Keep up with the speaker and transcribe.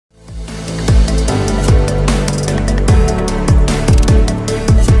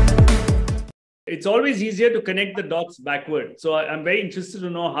it's always easier to connect the dots backward. So I'm very interested to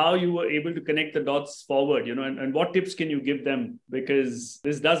know how you were able to connect the dots forward, and what tips can you give them? Because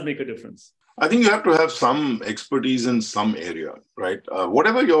this does make a difference. I think you have to have some expertise in some area, right?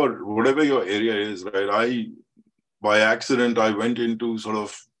 Whatever your area is, right? By accident, I went into sort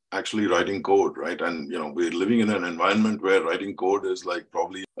of actually writing code, right? And, we're living in an environment where writing code is like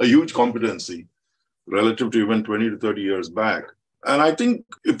probably a huge competency relative to even 20 to 30 years back. And I think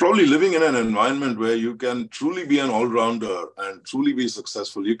you're probably living in an environment where you can truly be an all-rounder and truly be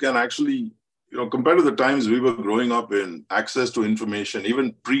successful. You can actually, compared to the times we were growing up in, access to information,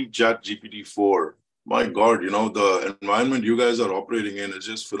 even pre-Chat GPT-4, my God, the environment you guys are operating in is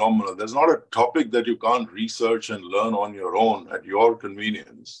just phenomenal. There's not a topic that you can't research and learn on your own at your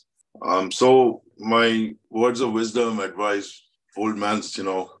convenience. So my words of wisdom, advice, old man's,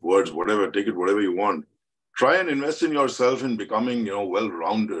 words, whatever, take it whatever you want. Try and invest in yourself in becoming,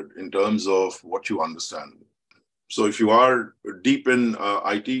 well-rounded in terms of what you understand. So if you are deep in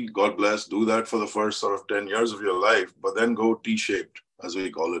IT, God bless, do that for the first sort of 10 years of your life, but then go T-shaped, as we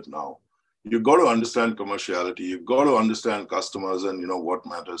call it now. You've got to understand commerciality. You've got to understand customers and, what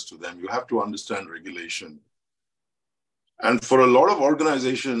matters to them. You have to understand regulation. And for a lot of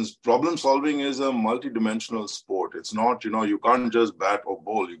organizations, problem solving is a multidimensional sport. It's not, you can't just bat or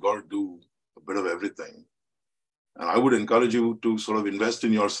bowl. You got to do a bit of everything. And I would encourage you to sort of invest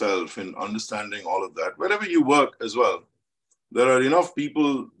in yourself in understanding all of that. Wherever you work as well, there are enough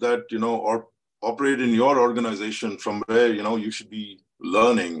people that, or operate in your organization from where, you should be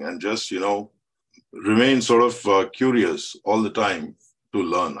learning and just, remain sort of curious all the time to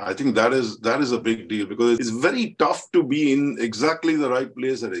learn. I think that is a big deal because it's very tough to be in exactly the right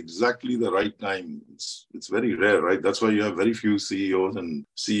place at exactly the right time. It's very rare, right? That's why you have very few CEOs and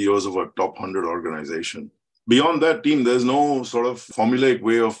CEOs of a top 100 organization. Beyond that team, there's no sort of formulaic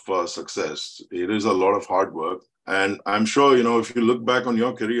way of success. It is a lot of hard work. And I'm sure, if you look back on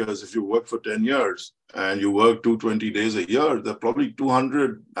your careers, if you work for 10 years and you work 220 days a year, there are probably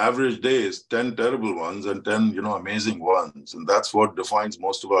 200 average days, 10 terrible ones and 10, amazing ones. And that's what defines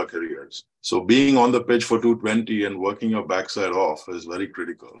most of our careers. So being on the pitch for 220 and working your backside off is very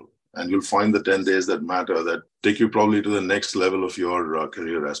critical. And you'll find the 10 days that matter, that take you probably to the next level of your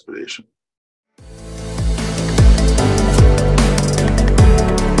career aspiration.